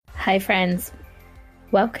Hi, friends.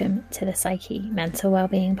 Welcome to the Psyche Mental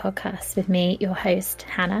Wellbeing Podcast with me, your host,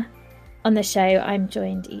 Hannah. On the show, I'm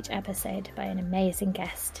joined each episode by an amazing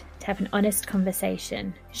guest to have an honest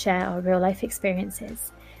conversation, share our real life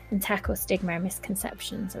experiences, and tackle stigma and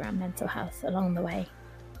misconceptions around mental health along the way.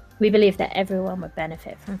 We believe that everyone would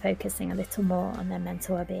benefit from focusing a little more on their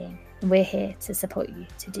mental well-being, and we're here to support you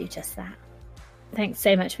to do just that. Thanks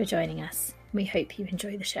so much for joining us. We hope you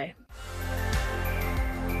enjoy the show.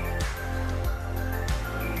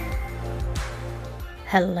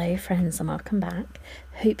 Hello, friends, and welcome back.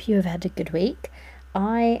 Hope you have had a good week.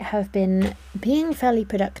 I have been being fairly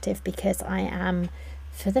productive because I am,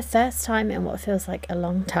 for the first time in what feels like a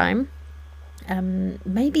long time,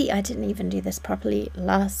 maybe I didn't even do this properly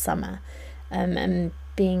last summer, and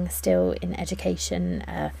being still in education,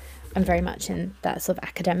 I'm very much in that sort of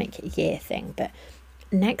academic year thing, but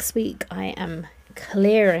next week I am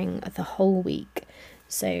clearing the whole week,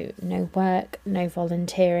 so no work, no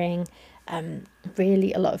volunteering,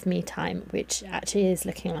 really a lot of me time, which actually is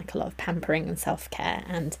looking like a lot of pampering and self-care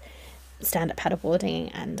and stand-up paddleboarding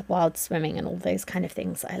and wild swimming and all those kind of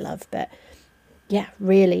things that I love. But yeah,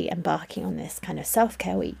 really embarking on this kind of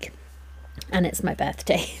self-care week, and it's my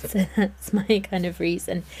birthday, so that's my kind of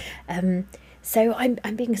reason. So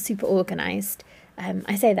I'm being super organized.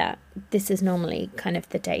 I say that this is normally kind of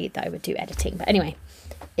the day that I would do editing, but anyway,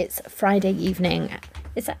 it's Friday evening.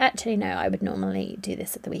 It's actually, no, I would normally do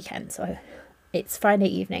this at the weekend. So it's Friday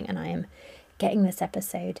evening and I am getting this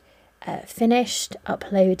episode finished,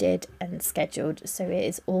 uploaded and scheduled. So it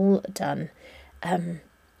is all done.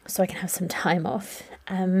 So I can have some time off.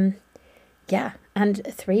 Yeah, and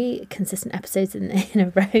 3 consistent episodes in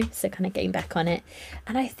a row. So kind of getting back on it.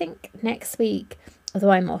 And I think next week,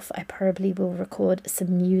 although I'm off, I probably will record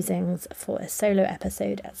some musings for a solo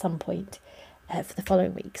episode at some point for the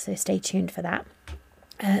following week, so stay tuned for that.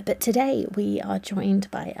 But today we are joined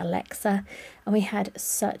by Alexa, and we had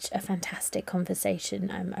such a fantastic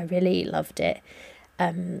conversation. I really loved it.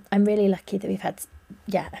 I'm really lucky that we've had,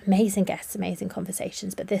 amazing guests, amazing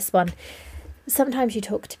conversations. But this one, sometimes you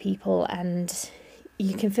talk to people and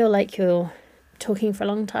you can feel like you're talking for a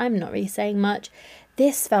long time, not really saying much.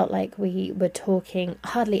 This felt like we were talking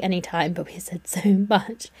hardly any time, but we said so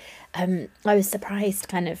much. I was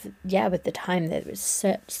surprised with the time. There was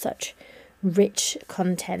such rich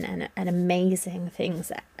content and amazing things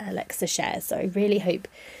that Alexa shares. So I really hope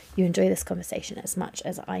you enjoy this conversation as much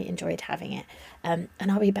as I enjoyed having it. And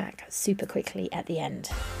I'll be back super quickly at the end.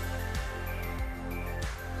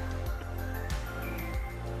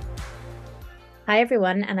 Hi,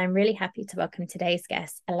 everyone, and I'm really happy to welcome today's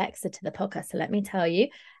guest, Alexa, to the podcast. So let me tell you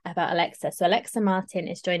about Alexa. So Alexa Martin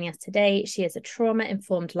is joining us today. She is a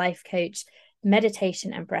trauma-informed life coach,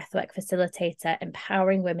 meditation and breathwork facilitator,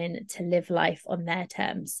 empowering women to live life on their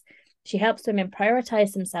terms. She helps women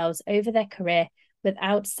prioritize themselves over their career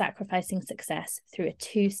without sacrificing success through a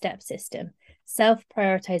 2-step system: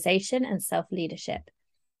 self-prioritization and self-leadership.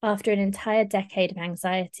 After an entire decade of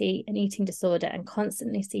anxiety, an eating disorder, and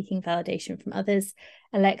constantly seeking validation from others,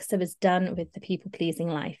 Alexa was done with the people-pleasing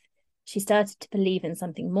life. She started to believe in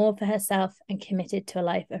something more for herself and committed to a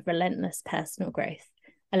life of relentless personal growth.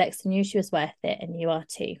 Alexa knew she was worth it, and you are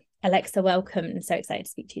too. Alexa, welcome. I'm so excited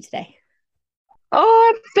to speak to you today.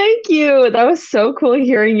 Oh, thank you. That was so cool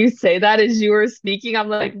hearing you say that as you were speaking. I'm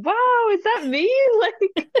like, wow, is that me?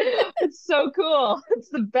 Like, it's so cool. It's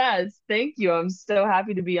the best. Thank you. I'm so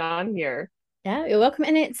happy to be on here. Yeah, you're welcome.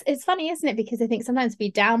 And it's funny, isn't it? Because I think sometimes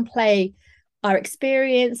we downplay our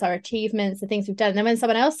experience, our achievements, the things we've done. And then when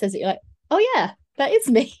someone else says it, you're like, oh yeah, that is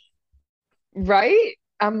me. Right?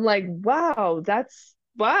 I'm like, wow, that's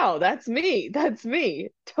me. That's me.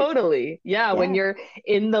 Totally. Yeah, when Yeah. you're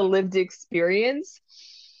in the lived experience,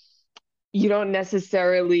 you don't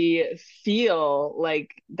necessarily feel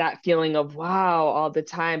like that feeling of wow all the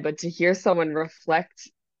time, but to hear someone reflect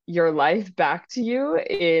your life back to you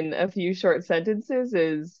in a few short sentences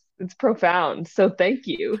is it's profound. So thank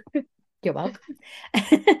you. You're welcome.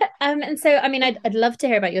 And so, I mean, I'd love to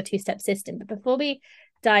hear about your 2-step system, but before we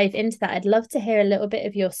dive into that, I'd love to hear a little bit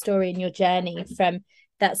of your story and your journey from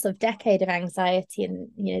that sort of decade of anxiety and,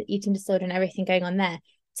 eating disorder and everything going on there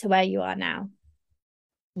to where you are now.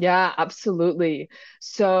 Yeah, absolutely.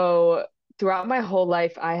 So throughout my whole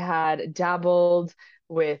life, I had dabbled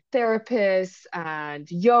with therapists and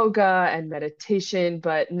yoga and meditation,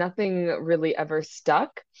 but nothing really ever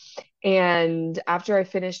stuck. And after I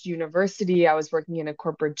finished university, I was working in a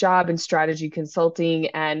corporate job in strategy consulting.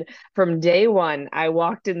 And from day one, I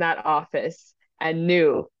walked in that office and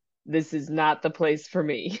knew this is not the place for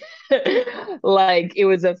me. Like it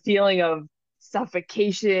was a feeling of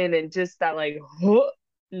suffocation and just that, like,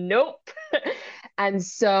 Nope. And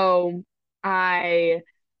so I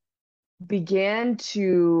began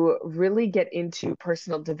to really get into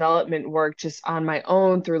personal development work just on my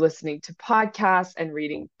own through listening to podcasts and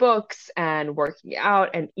reading books and working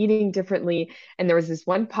out and eating differently. And there was this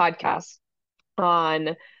one podcast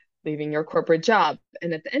on leaving your corporate job.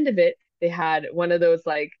 And at the end of it, they had one of those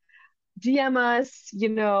like, DM us,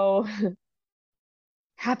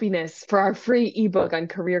 happiness for our free ebook on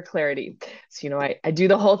career clarity. So, I do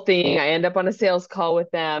the whole thing. I end up on a sales call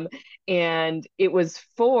with them, and it was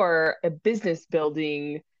for a business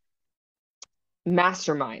building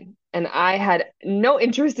mastermind. And I had no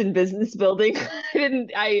interest in business building.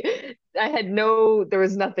 I had no, there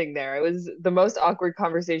was nothing there. It was the most awkward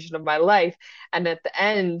conversation of my life. And at the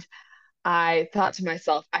end, I thought to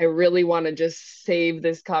myself, I really want to just save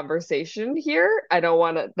this conversation here. I don't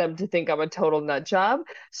want them to think I'm a total nut job.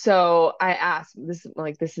 So I asked, this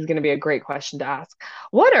is going to be a great question to ask.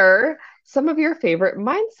 What are some of your favorite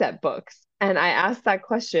mindset books? And I asked that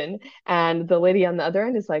question, and the lady on the other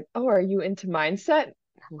end is like, "Oh, are you into mindset?"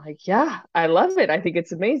 I'm like, "Yeah, I love it. I think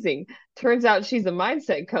it's amazing." Turns out she's a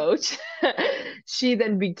mindset coach. She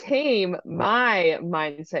then became my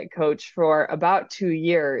mindset coach for about 2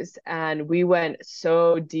 years, and we went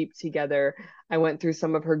so deep together. I went through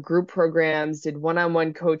some of her group programs, did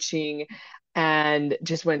one-on-one coaching, and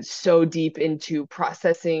just went so deep into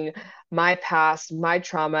processing my past, my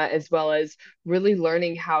trauma, as well as really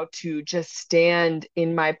learning how to just stand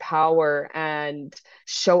in my power and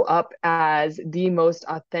show up as the most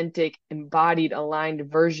authentic, embodied,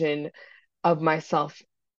 aligned version of myself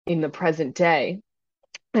in the present day.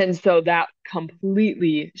 And so that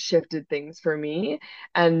completely shifted things for me.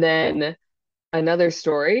 And then another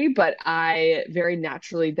story, but I very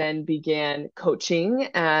naturally then began coaching,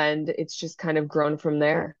 and it's just kind of grown from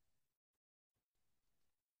there.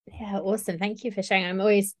 Yeah, awesome. Thank you for sharing. I'm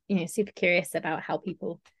always, super curious about how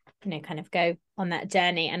people, kind of go on that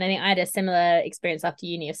journey. And I think I had a similar experience after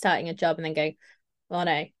uni of starting a job and then going, oh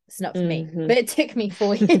no, it's not for me. Hmm. But it took me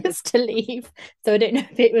 4 years to leave. So I don't know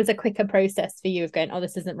if it was a quicker process for you of going, oh,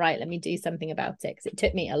 this isn't right. Let me do something about it. Because it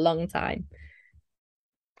took me a long time.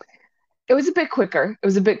 It was a bit quicker. It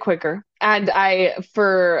was a bit quicker. And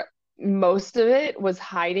for most of it, was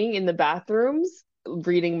hiding in the bathrooms,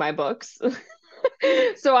 reading my books.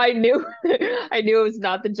 So I knew it was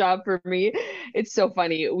not the job for me. It's so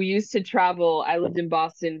funny. We used to travel. I lived in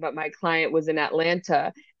Boston, but my client was in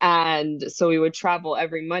Atlanta, and so we would travel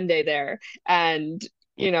every Monday there. And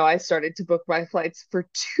I started to book my flights for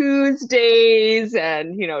Tuesdays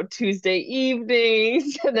and Tuesday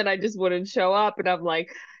evenings, and then I just wouldn't show up. And I'm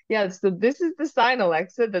like, yeah, so this is the sign,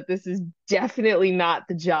 Alexa, that this is definitely not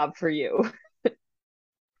the job for you.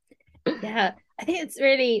 Yeah. I think it's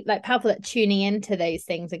really like powerful at tuning into those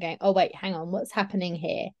things and going, oh, wait, hang on, what's happening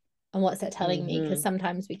here? And what's that telling me? Because Hmm.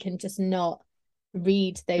 sometimes we can just not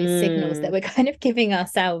read those signals that Mm, we're kind of giving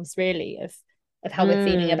ourselves, really, of how we're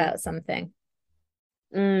feeling mm, about something.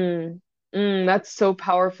 mm, That's so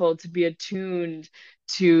powerful to be attuned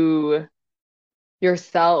to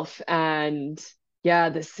yourself and, yeah,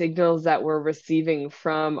 the signals that we're receiving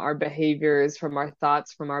from our behaviors, from our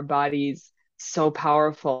thoughts, from our bodies. So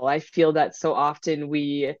powerful. I feel that so often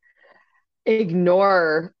we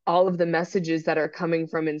ignore all of the messages that are coming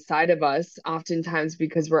from inside of us, oftentimes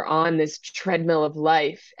because we're on this treadmill of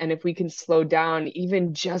life. And if we can slow down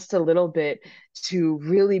even just a little bit to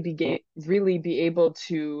really be able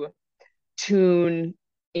to tune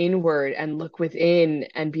inward and look within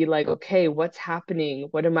and be like, okay, what's happening?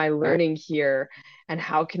 What am I learning here? And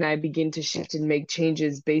how can I begin to shift and make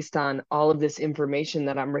changes based on all of this information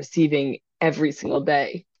that I'm receiving every single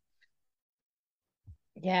day?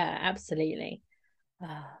 Yeah, absolutely.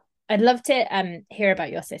 Ah, I'd love to hear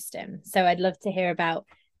about your system. So I'd love to hear about,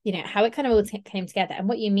 how it kind of all came together and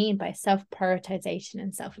what you mean by self-prioritization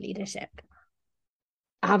and self-leadership.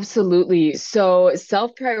 Absolutely. So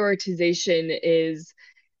self-prioritization is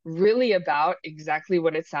really about exactly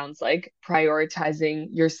what it sounds like, prioritizing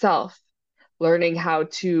yourself, learning how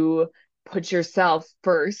to put yourself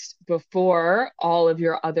first before all of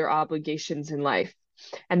your other obligations in life.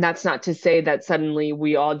 And that's not to say that suddenly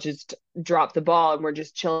we all just drop the ball and we're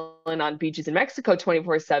just chilling on beaches in Mexico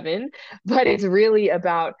 24/7, but it's really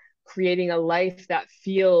about creating a life that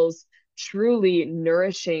feels truly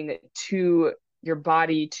nourishing to your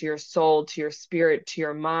body, to your soul, to your spirit, to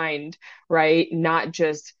your mind, right? Not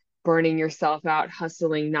just burning yourself out,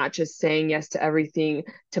 hustling, not just saying yes to everything,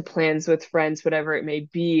 to plans with friends, whatever it may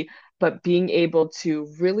be, but being able to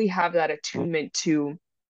really have that attunement to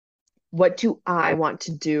what do I want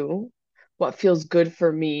to do? What feels good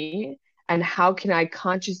for me? And how can I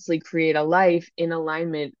consciously create a life in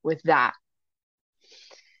alignment with that?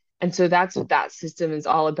 And so that's what that system is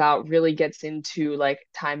all about, really gets into like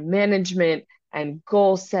time management and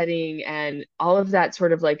goal setting and all of that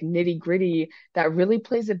sort of like nitty gritty that really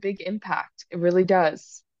plays a big impact. It really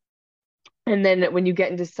does. And then when you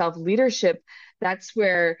get into self leadership, that's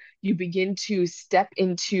where you begin to step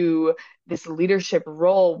into this leadership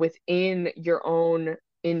role within your own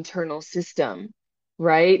internal system,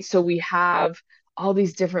 right? So we have all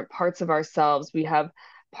these different parts of ourselves. We have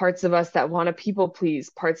parts of us that want to people please,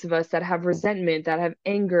 parts of us that have resentment, that have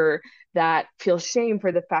anger, that feel shame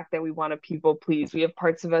for the fact that we want to people please. We have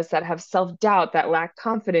parts of us that have self doubt, that lack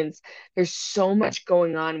confidence. There's so much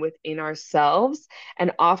going on within ourselves.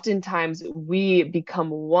 And oftentimes we become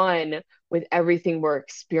one with everything we're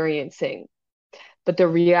experiencing. But the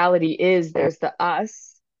reality is there's the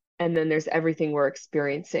us, and then there's everything we're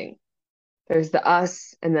experiencing. There's the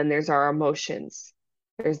us, and then there's our emotions.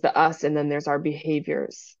 There's the us, and then there's our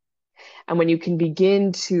behaviors. And when you can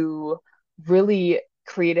begin to really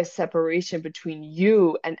create a separation between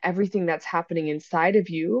you and everything that's happening inside of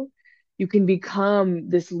you, you can become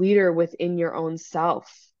this leader within your own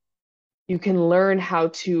self. You can learn how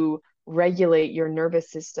to regulate your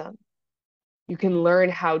nervous system. You can learn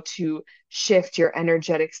how to shift your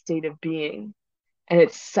energetic state of being. And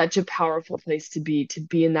it's such a powerful place to be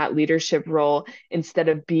in that leadership role instead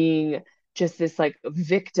of being just this like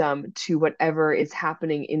victim to whatever is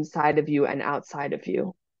happening inside of you and outside of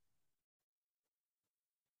you.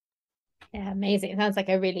 Yeah, amazing. It sounds like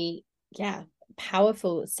a really, yeah,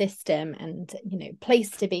 powerful system and,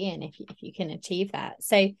 place to be in if you can achieve that.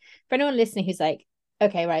 So for anyone listening who's like,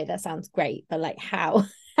 okay, right, that sounds great, but like how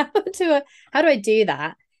how do I do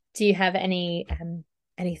that? Do you have any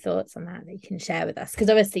thoughts on that you can share with us? Because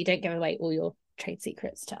obviously don't give away all your trade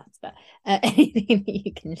secrets to us, but anything that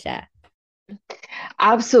you can share.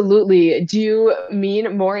 Absolutely. Do you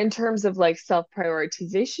mean more in terms of like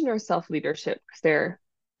self-prioritization or self-leadership? Because they're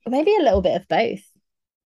Maybe a little bit of both.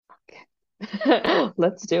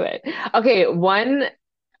 let's do it. Okay, one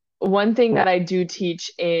thing that I do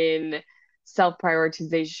teach in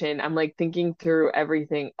self-prioritization, I'm like thinking through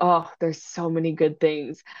everything. Oh, there's so many good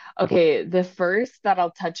things. Okay, the first that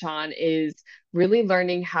I'll touch on is really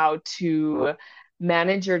learning how to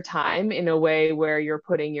manage your time in a way where you're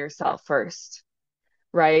putting yourself first,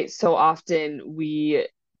 right? So often we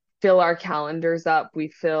fill our calendars up, we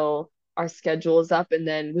fill our schedules up, and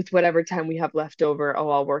then with whatever time we have left over, oh,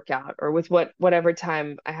 I'll work out, or with whatever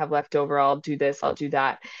time I have left over, I'll do this, I'll do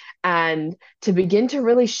that. And to begin to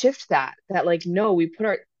really shift that like, no, we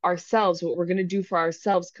put ourselves, what we're going to do for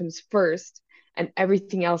ourselves comes first, and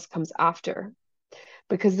everything else comes after.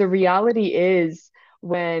 Because the reality is,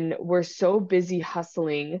 when we're so busy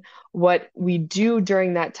hustling, what we do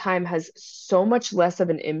during that time has so much less of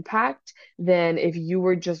an impact than if you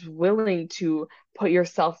were just willing to put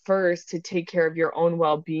yourself first to take care of your own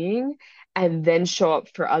well-being and then show up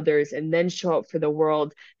for others and then show up for the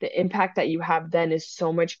world. The impact that you have then is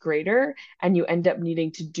so much greater, and you end up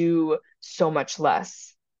needing to do so much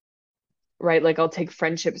less, right? Like I'll take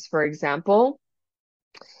friendships, for example.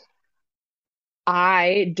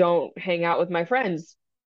 I don't hang out with my friends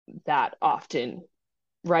that often,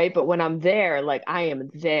 right? But when I'm there, like I am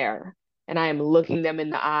there and I am looking them in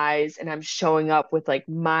the eyes and I'm showing up with like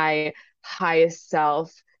my highest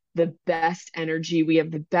self, the best energy. We have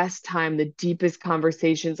the best time, the deepest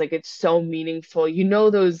conversations. Like it's so meaningful. You know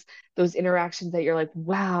those interactions that you're like,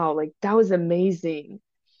 wow, like that was amazing.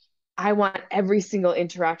 I want every single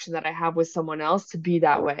interaction that I have with someone else to be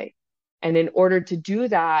that way. And in order to do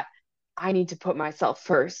that, I need to put myself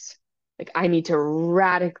first. Like I need to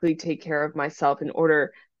radically take care of myself in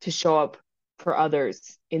order to show up for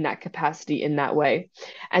others in that capacity, in that way.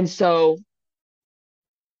 And so,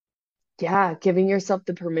 yeah, giving yourself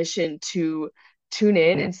the permission to tune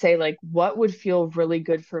in and say, like, what would feel really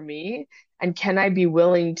good for me? And can I be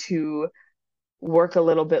willing to work a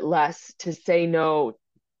little bit less, to say no?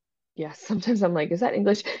 Yeah, sometimes I'm like, is that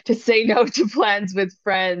English? To say no to plans with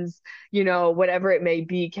friends, whatever it may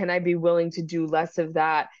be. Can I be willing to do less of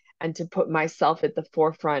that and to put myself at the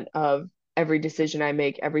forefront of every decision I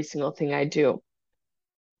make, every single thing I do?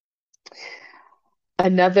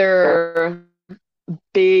 Another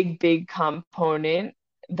big, big component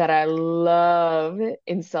that I love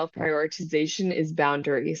in self-prioritization is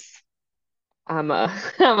boundaries. I'm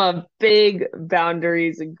a big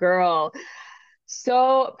boundaries girl.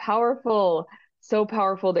 So powerful, so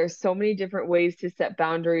powerful. There's so many different ways to set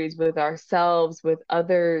boundaries with ourselves, with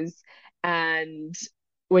others. And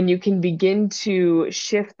when you can begin to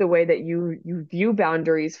shift the way that you view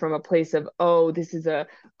boundaries from a place of, oh, this is a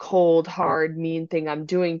cold, hard, mean thing I'm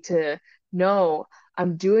doing, to no,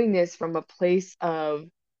 I'm doing this from a place of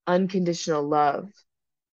unconditional love.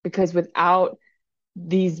 Because without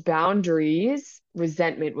these boundaries,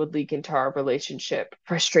 resentment would leak into our relationship,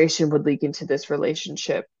 frustration would leak into this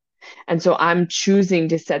relationship. And so I'm choosing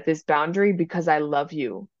to set this boundary because I love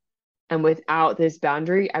you. And without this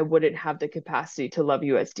boundary, I wouldn't have the capacity to love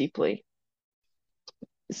you as deeply.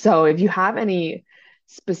 So if you have any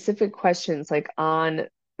specific questions like on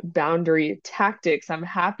boundary tactics, I'm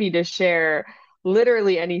happy to share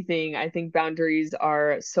literally anything. I think boundaries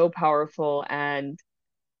are so powerful, and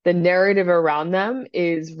the narrative around them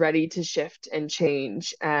is ready to shift and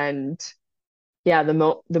change. And yeah,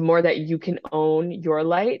 the more that you can own your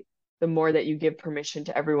light, the more that you give permission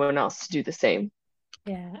to everyone else to do the same.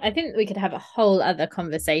 Yeah, I think we could have a whole other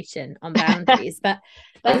conversation on boundaries, but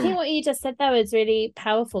I think what you just said there was really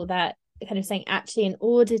powerful, that kind of saying, actually, in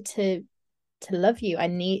order to love you, I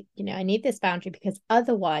need, I need this boundary, because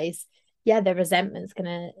otherwise, yeah, the resentment's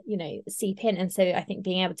gonna, seep in. And so I think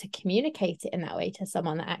being able to communicate it in that way to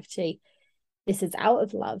someone, that actually this is out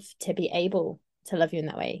of love, to be able to love you in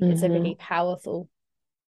that way, is a Mm-hmm. really powerful,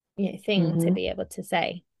 thing to Mm-hmm. be able to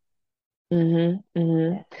say. Mm-hmm.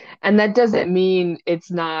 Mm-hmm. Yeah. And that doesn't mean it's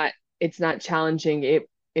not challenging.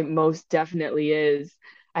 It most definitely is.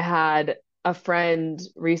 I had a friend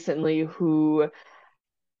recently who,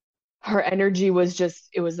 her energy was just,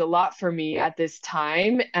 it was a lot for me at this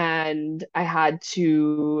time, and I had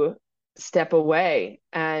to step away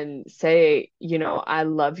and say, I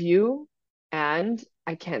love you and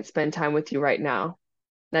I can't spend time with you right now.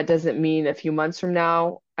 That doesn't mean a few months from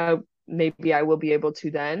now, maybe I will be able to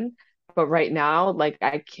then. But right now, like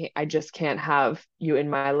I just can't have you in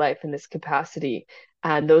my life in this capacity.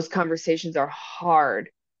 And those conversations are hard.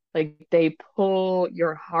 Like they pull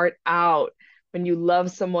your heart out when you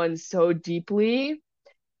love someone so deeply,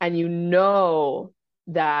 and you know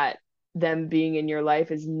that them being in your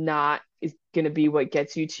life is going to be what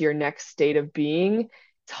gets you to your next state of being.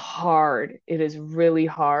 It's hard. It is really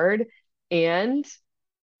hard. And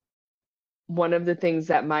one of the things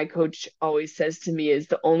that my coach always says to me is,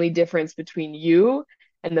 the only difference between you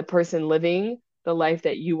and the person living the life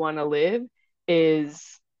that you want to live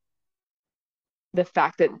is the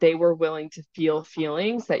fact that they were willing to feel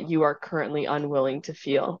feelings that you are currently unwilling to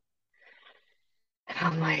feel. And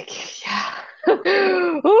I'm like, yeah.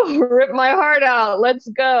 Ooh, rip my heart out. Let's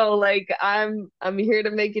go. Like I'm here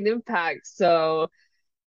to make an impact. So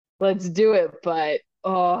let's do it. But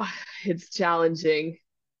oh, it's challenging.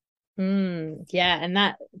 Yeah, and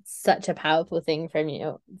that's such a powerful thing from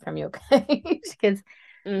your coach, because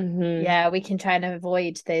Mm-hmm. yeah, we can try and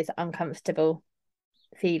avoid those uncomfortable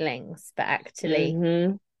feelings, but actually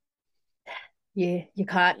Mm-hmm. you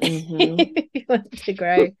can't Mm-hmm. if you want to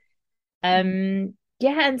grow.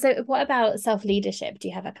 Yeah, and so what about self-leadership? Do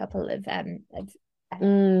you have a couple of um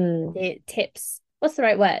Mm. tips? What's the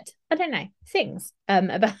right word? I don't know. Things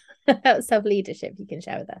about about self-leadership you can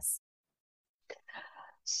share with us.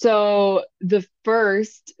 So the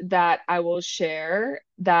first that I will share,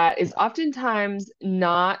 that is oftentimes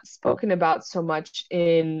not spoken about so much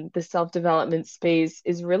in the self-development space,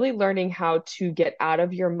 is really learning how to get out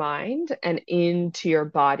of your mind and into your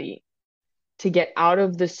body, to get out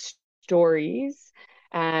of the stories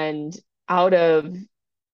and out of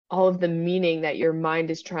all of the meaning that your mind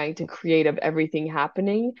is trying to create of everything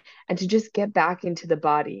happening, and to just get back into the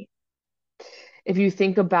body. If you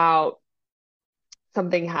think about,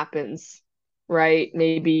 something happens, right?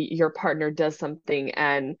 Maybe your partner does something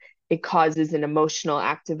and it causes an emotional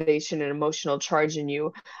activation, an emotional charge in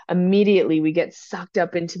you. Immediately, we get sucked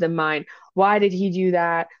up into the mind. Why did he do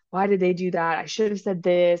that? Why did they do that? I should have said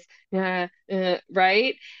this,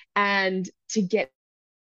 right? And to get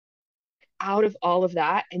out of all of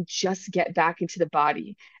that and just get back into the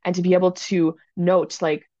body, and to be able to note,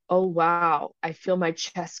 like, oh, wow, I feel my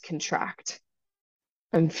chest contract.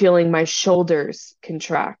 I'm feeling my shoulders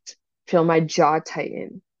contract, feel my jaw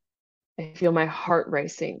tighten. I feel my heart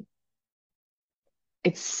racing.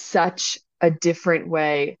 It's such a different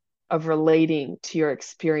way of relating to your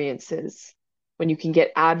experiences when you can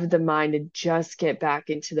get out of the mind and just get back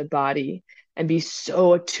into the body, and be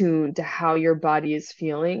so attuned to how your body is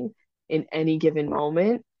feeling in any given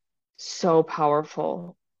moment. So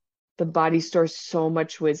powerful. The body stores so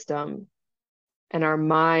much wisdom, and our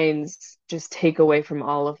minds just take away from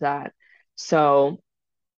all of that. So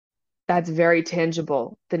that's very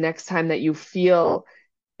tangible. The next time that you feel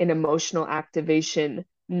an emotional activation,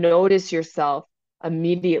 notice yourself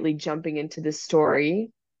immediately jumping into the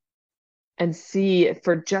story and see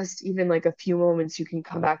for just even like a few moments, you can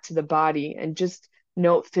come back to the body and just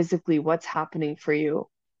note physically what's happening for you.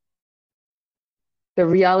 The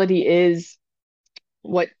reality is,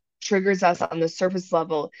 what triggers us on the surface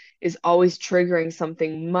level is always triggering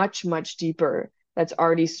something much, much deeper that's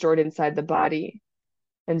already stored inside the body.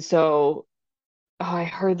 And so, oh, I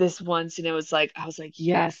heard this once and it was like, I was like,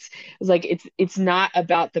 yes. It was like it's not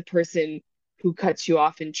about the person who cuts you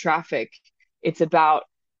off in traffic. It's about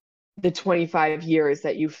the 25 years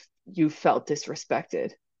that you've felt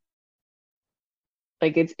disrespected.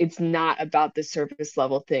 Like it's not about the surface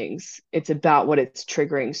level things. It's about what it's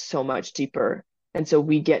triggering so much deeper. And so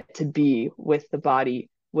we get to be with the body,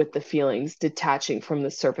 with the feelings, detaching from the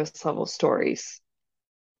surface level stories.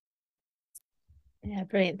 Yeah,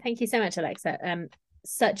 brilliant. Thank you so much, Alexa.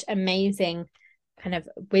 Such amazing kind of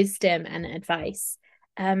wisdom and advice.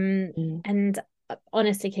 Mm. And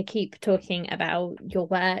honestly, could keep talking about your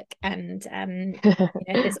work and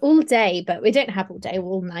this all day, but we don't have all day,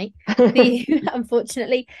 all night,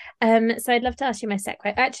 unfortunately. So I'd love to ask you my set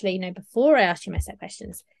question. Actually, before I ask you my set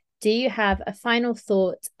questions, do you have a final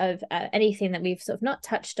thought of anything that we've sort of not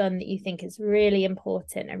touched on that you think is really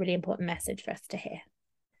important, a really important message for us to hear?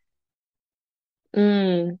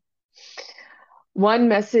 Mm. One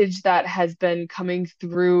message that has been coming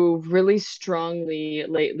through really strongly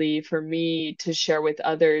lately for me to share with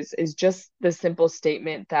others is just the simple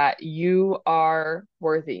statement that you are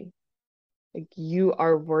worthy. Like you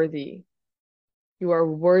are worthy. You are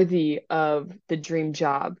worthy of the dream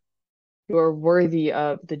job. You are worthy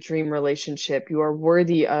of the dream relationship. You are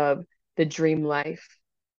worthy of the dream life.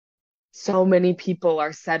 So many people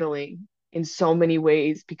are settling in so many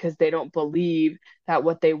ways because they don't believe that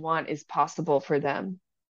what they want is possible for them.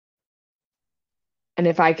 And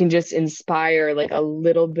if I can just inspire like a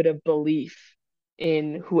little bit of belief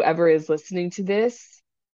in whoever is listening to this,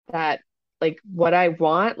 that like what I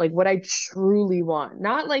want, like what I truly want,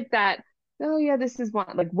 not like that, oh yeah, this is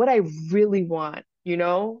what, like what I really want,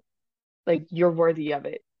 like you're worthy of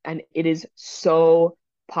it. And it is so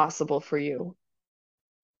possible for you.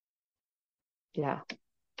 Yeah.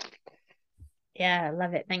 Yeah, I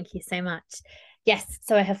love it. Thank you so much. Yes,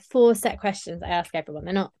 so I have four set questions I ask everyone.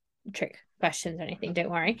 They're not trick questions or anything, don't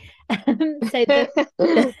worry. So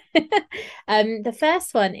the the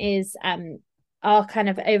first one is our kind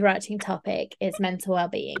of overarching topic is mental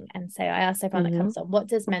well-being. And so I asked everyone that hmm comes on, what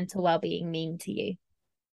does mental well-being mean to you?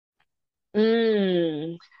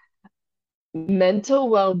 Mm. Mental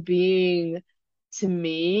well-being to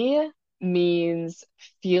me means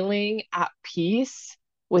feeling at peace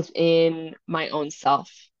within my own self.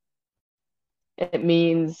 It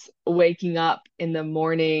means waking up in the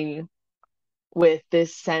morning with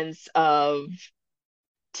this sense of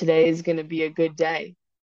today is going to be a good day.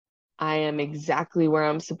 I am exactly where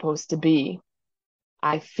I'm supposed to be.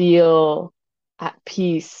 I feel at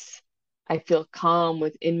peace. I feel calm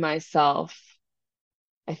within myself.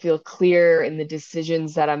 I feel clear in the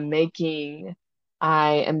decisions that I'm making.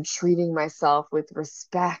 I am treating myself with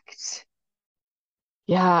respect.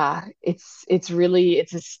 Yeah, it's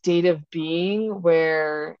a state of being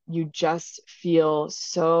where you just feel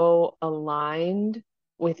so aligned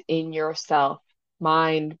within yourself,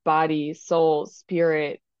 mind, body, soul,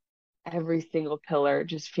 spirit, every single pillar,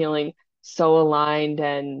 just feeling so aligned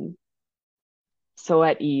and so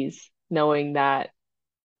at ease, knowing that,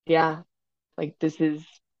 yeah, like this is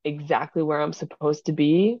exactly where I'm supposed to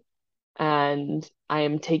be, and I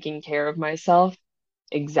am taking care of myself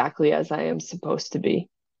exactly as I am supposed to be.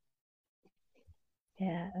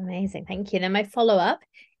 Yeah, amazing. Thank you. Then my follow-up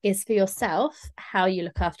is for yourself, how you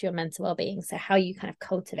look after your mental well-being. So how you kind of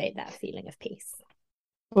cultivate that feeling of peace.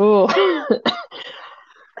 Oh,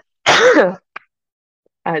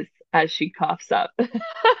 as as she coughs up.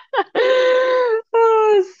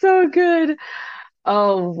 Oh, so good.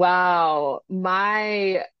 Oh, wow.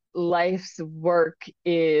 My life's work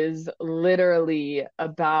is literally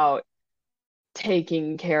about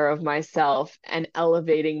taking care of myself and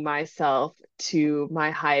elevating myself to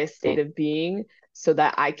my highest state of being so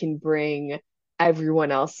that I can bring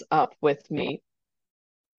everyone else up with me.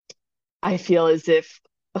 I feel as if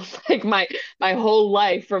like my whole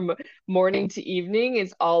life from morning to evening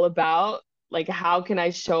is all about like how can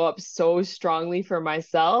I show up so strongly for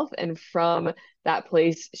myself and from that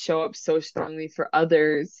place show up so strongly for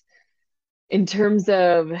others. In terms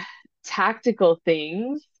of tactical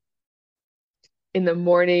things, in the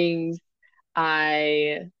mornings,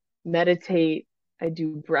 I meditate, I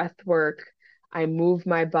do breath work, I move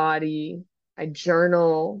my body, I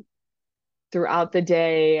journal throughout the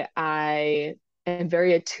day. I am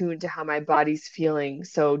very attuned to how my body's feeling.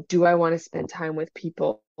 So, do I want to spend time with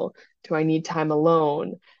people? Do I need time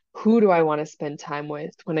alone? Who do I want to spend time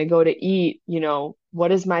with? When I go to eat, what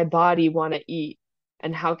does my body want to eat?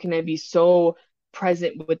 And how can I be so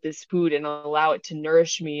present with this food and allow it to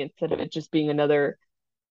nourish me instead of it just being another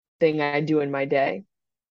thing I do in my day?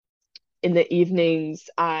 In the evenings,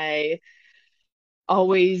 I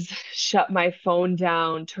always shut my phone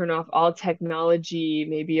down, turn off all technology,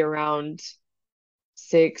 maybe around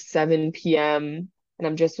 6, 7 p.m., and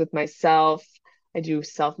I'm just with myself. I do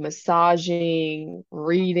self-massaging,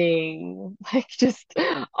 reading, like just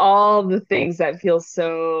all the things that feel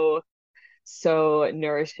so, so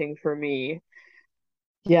nourishing for me.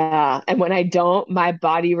 Yeah. And when I don't, my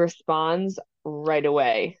body responds right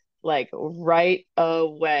away. Like right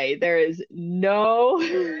away. There is no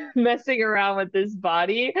messing around with this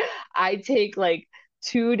body. I take like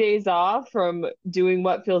 2 days off from doing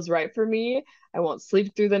what feels right for me. I won't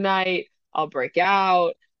sleep through the night. I'll break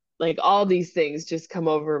out. Like all these things just come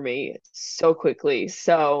over me so quickly.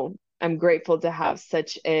 So I'm grateful to have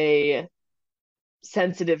such a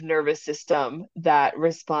sensitive nervous system that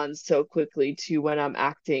responds so quickly to when I'm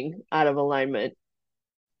acting out of alignment.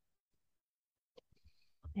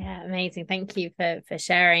 Yeah, amazing. Thank you for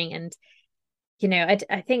sharing. And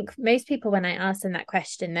I think most people, when I ask them that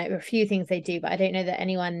question, there are a few things they do, but I don't know that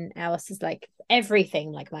anyone else is like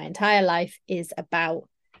everything, like my entire life is about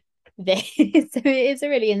this. So it's a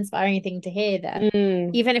really inspiring thing to hear that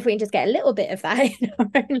Mm, even if we can just get a little bit of that in our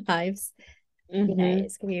own lives, hmm.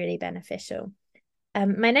 it's going to be really beneficial.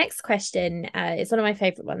 My next question is one of my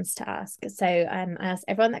favorite ones to ask. So I ask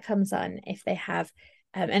everyone that comes on if they have,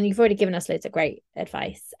 and you've already given us loads of great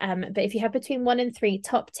advice, but if you have between 1 and 3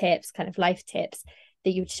 top tips, kind of life tips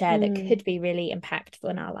that you would share that Mm. could be really impactful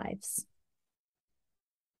in our lives.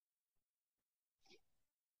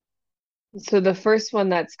 So the first one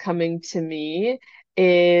that's coming to me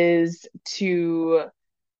is to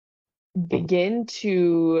begin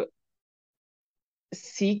to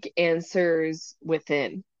seek answers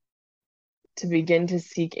within, to begin to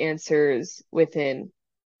seek answers within.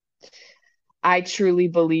 I truly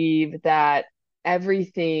believe that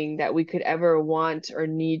everything that we could ever want or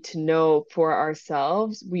need to know for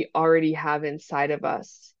ourselves, we already have inside of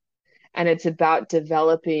us. And it's about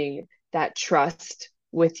developing that trust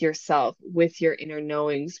with yourself, with your inner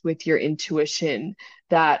knowings, with your intuition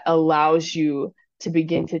that allows you to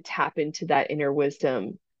begin to tap into that inner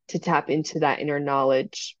wisdom, to tap into that inner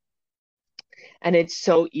knowledge. And it's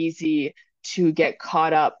so easy to get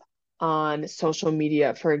caught up on social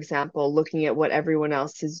media, for example, looking at what everyone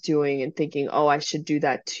else is doing and thinking, oh, I should do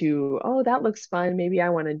that too. Oh, that looks fun. Maybe I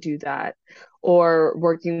want to do that. Or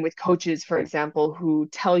working with coaches, for example, who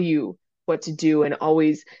tell you what to do and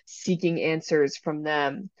always seeking answers from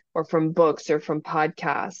them or from books or from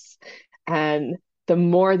podcasts. And the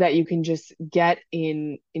more that you can just get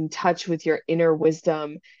in touch with your inner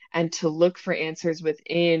wisdom and to look for answers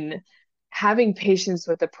within, having patience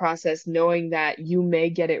with the process, knowing that you may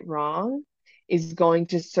get it wrong, is going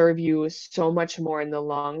to serve you so much more in the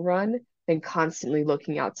long run than constantly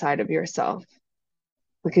looking outside of yourself.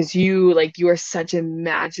 Because you are such a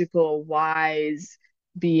magical, wise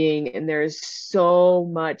being, and there's so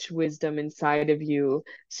much wisdom inside of you,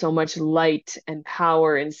 so much light and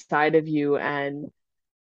power inside of you, and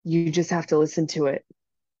you just have to listen to it.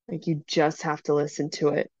 Like you just have to listen to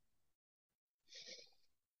it.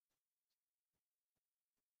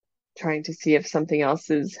 Trying to see if something else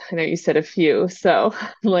is, I know you said a few, so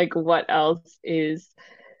like what else is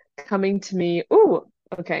coming to me? Ooh,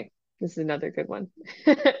 okay. This is another good one.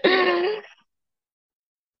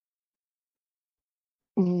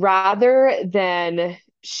 Rather than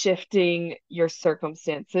shifting your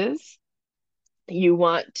circumstances, you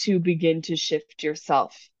want to begin to shift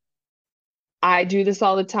yourself. I do this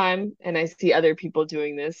all the time, and I see other people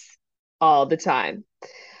doing this all the time,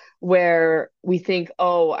 where we think,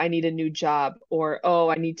 oh, I need a new job, or oh,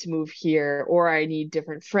 I need to move here, or I need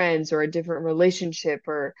different friends, or a different relationship,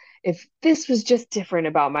 or if this was just different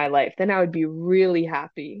about my life, then I would be really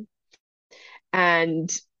happy.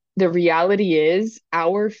 And the reality is,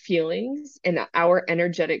 our feelings and our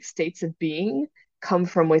energetic states of being come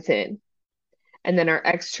from within. And then our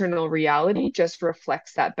external reality just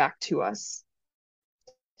reflects that back to us.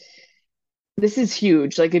 This is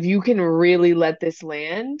huge. Like, if you can really let this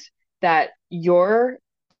land, that your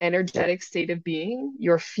energetic state of being,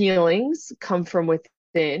 your feelings come from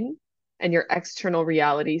within, and your external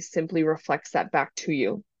reality simply reflects that back to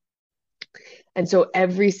you. And so,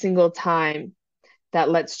 every single time that,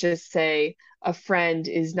 let's just say, a friend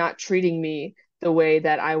is not treating me the way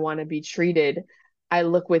that I want to be treated, I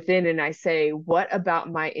look within and I say, what about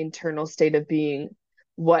my internal state of being?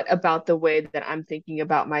 What about the way that I'm thinking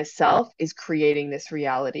about myself is creating this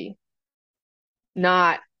reality?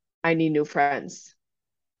 Not, I need new friends.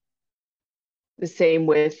 The same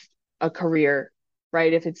with a career,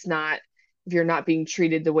 right? If you're not being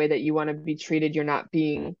treated the way that you want to be treated, you're not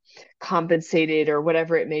being compensated or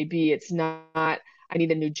whatever it may be. It's not, I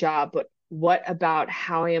need a new job, but what about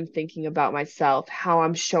how I am thinking about myself, how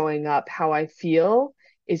I'm showing up, how I feel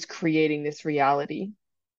is creating this reality.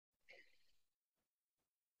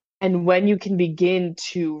 And when you can begin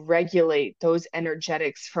to regulate those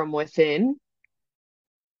energetics from within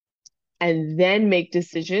and then make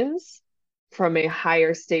decisions from a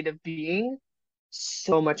higher state of being,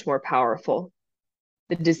 so much more powerful.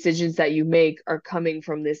 The decisions that you make are coming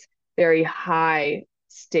from this very high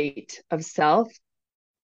state of self,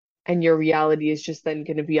 and your reality is just then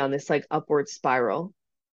going to be on this like upward spiral.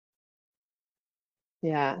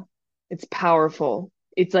 Yeah, it's powerful.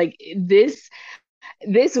 It's like this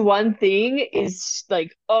one thing is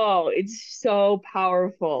like, oh, it's so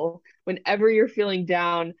powerful. Whenever you're feeling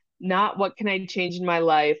down, not what can I change in my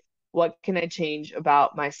life? What can I change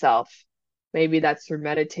about myself? Maybe that's through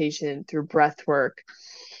meditation, through breath work,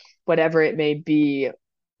 whatever it may be.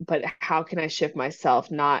 But how can I shift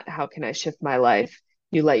myself? Not how can I shift my life?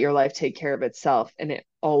 You let your life take care of itself, and it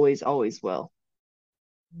always, always will.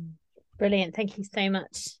 Brilliant. Thank you so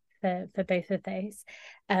much for both of those.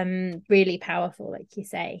 Really powerful, like you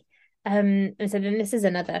say. And so then this is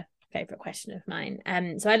another favorite question of mine.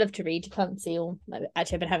 So I love to read. You can't see all.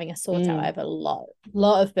 Actually, I've been having a sort out. I have a lot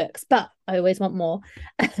of books, but I always want more.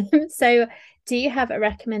 So, do you have a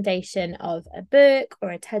recommendation of a book or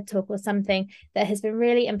a TED talk or something that has been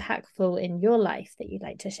really impactful in your life that you'd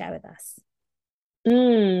like to share with us?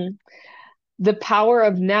 Mm. The Power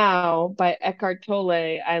of Now by Eckhart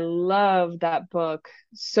Tolle. I love that book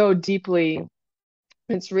so deeply.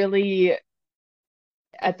 It's really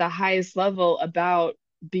at the highest level about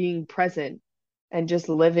being present and just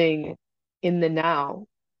living in the now.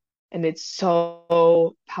 And it's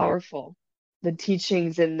so powerful. The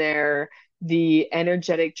teachings in there, the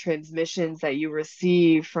energetic transmissions that you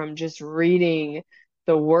receive from just reading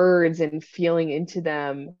the words and feeling into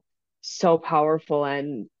them, so powerful.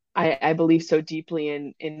 And I believe so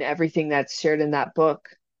deeply in everything that's shared in that book.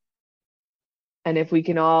 And if we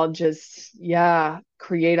can all just, yeah,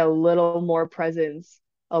 create a little more presence,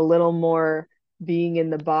 a little more being in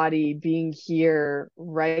the body, being here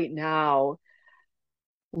right now,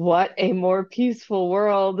 what a more peaceful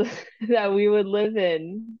world that we would live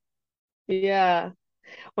in. Yeah.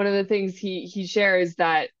 One of the things he shares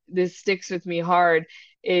that this sticks with me hard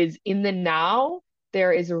is in the now,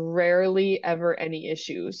 there is rarely ever any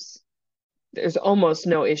issues. There's almost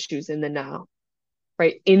no issues in the now,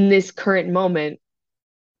 right? In this current moment,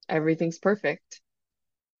 everything's perfect.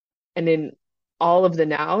 And in all of the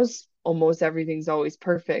nows, almost everything's always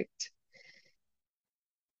perfect.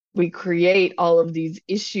 We create all of these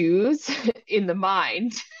issues in the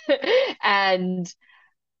mind. And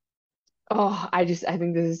oh, I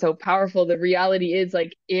think this is so powerful. The reality is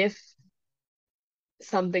like if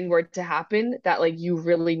something were to happen that like you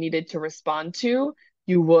really needed to respond to,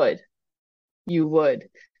 you would. You would.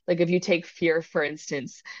 Like if you take fear, for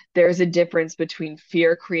instance, there's a difference between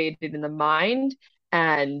fear created in the mind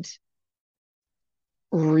and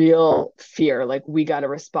real fear. Like we got to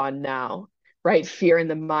respond now, right? Fear in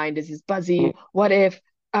the mind is this buzzy, what if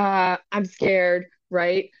I'm scared,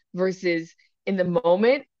 right? Versus in the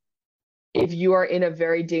moment, if you are in a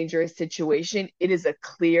very dangerous situation, it is a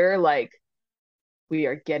clear, like, we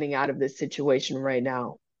are getting out of this situation right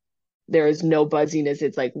now. There is no buzziness.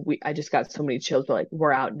 It's like I just got so many chills, but like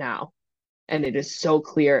we're out now. And it is so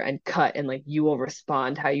clear and cut, and like you will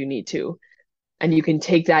respond how you need to. And you can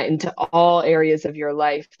take that into all areas of your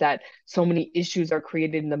life that so many issues are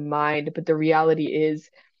created in the mind. But the reality is,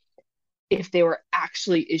 if they were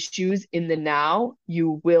actually issues in the now,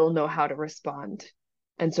 you will know how to respond.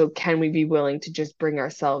 And so, can we be willing to just bring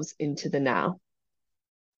ourselves into the now?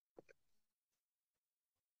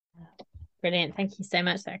 Brilliant. Thank you so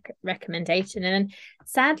much for that recommendation. And then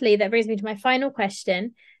sadly, that brings me to my final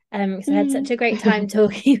question. Because I had such a great time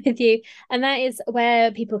talking with you. And that is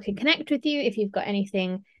where people can connect with you if you've got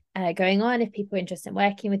anything going on, if people are interested in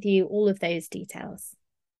working with you, all of those details.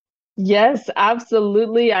 Yes,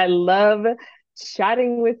 absolutely. I love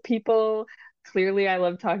chatting with people. Clearly, I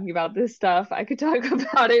love talking about this stuff. I could talk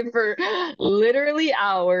about it for literally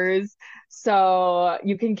hours. So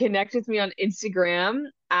you can connect with me on Instagram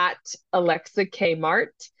at Alexa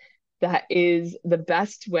Kmart. That is the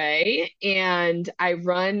best way. And I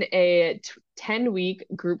run a 10-week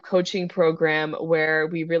group coaching program where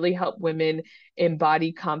we really help women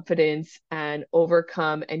embody confidence and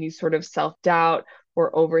overcome any sort of self-doubt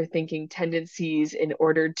or overthinking tendencies in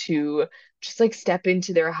order to just like step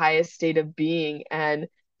into their highest state of being and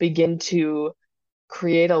begin to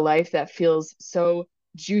create a life that feels so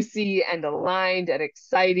juicy and aligned and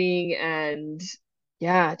exciting and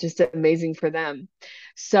yeah, just amazing for them.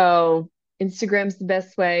 So Instagram's the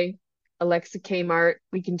best way. Alexa Kmart,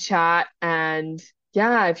 we can chat. And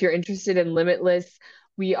yeah, if you're interested in Limitless,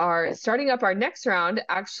 we are starting up our next round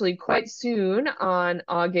actually quite soon on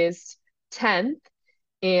August 10th.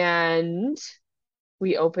 And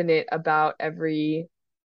we open it about every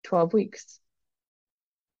 12 weeks.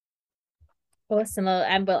 Awesome. Well,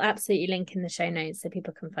 and we'll absolutely link in the show notes so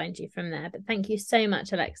people can find you from there. But thank you so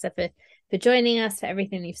much, Alexa, for joining us, for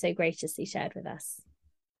everything you've so graciously shared with us.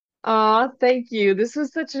 Oh, thank you. This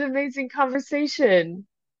was such an amazing conversation.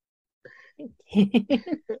 Yay.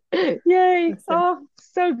 Awesome. Oh,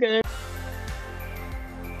 so good.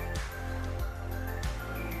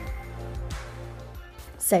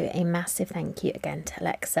 So a massive thank you again to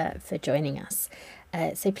Alexa for joining us.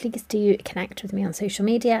 So please do connect with me on social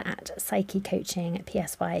media at Psyche Coaching,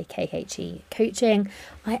 PSYKHE Coaching.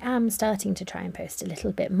 I am starting to try and post a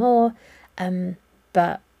little bit more,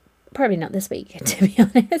 but probably not this week, to be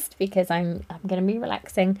honest, because I'm going to be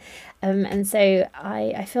relaxing. And so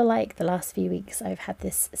I feel like the last few weeks I've had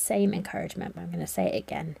this same encouragement, but I'm going to say it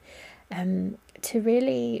again, to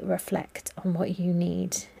really reflect on what you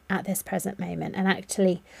need at this present moment. And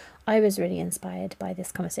actually, I was really inspired by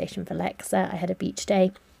this conversation with Alexa. I had a beach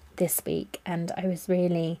day this week, and I was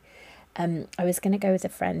really, I was going to go with a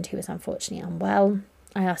friend who was unfortunately unwell.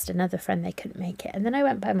 I asked another friend, they couldn't make it, and then I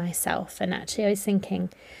went by myself. And actually, I was thinking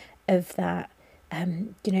of that,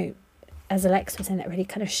 you know, as Alexa was saying, that really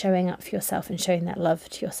kind of showing up for yourself and showing that love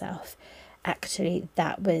to yourself. Actually,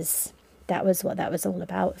 that was what that was all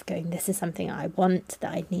about, of going, this is something I want,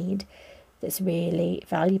 that I need, that's really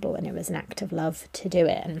valuable, and it was an act of love to do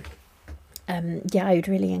it. And yeah, I would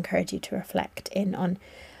really encourage you to reflect in on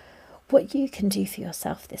what you can do for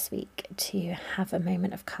yourself this week to have a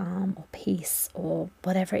moment of calm or peace or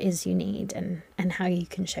whatever it is you need, and how you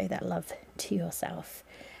can show that love to yourself.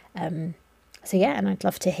 So yeah, and I'd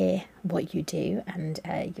love to hear what you do and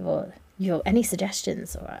your any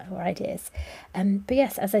suggestions or ideas. But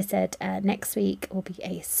yes, as I said, next week will be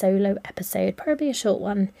a solo episode, probably a short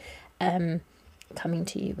one, coming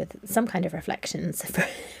to you with some kind of reflections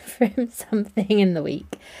from something in the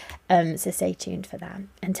week. So stay tuned for that.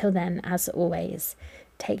 Until then, as always,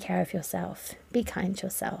 take care of yourself, be kind to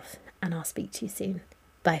yourself, and I'll speak to you soon.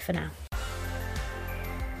 Bye for now.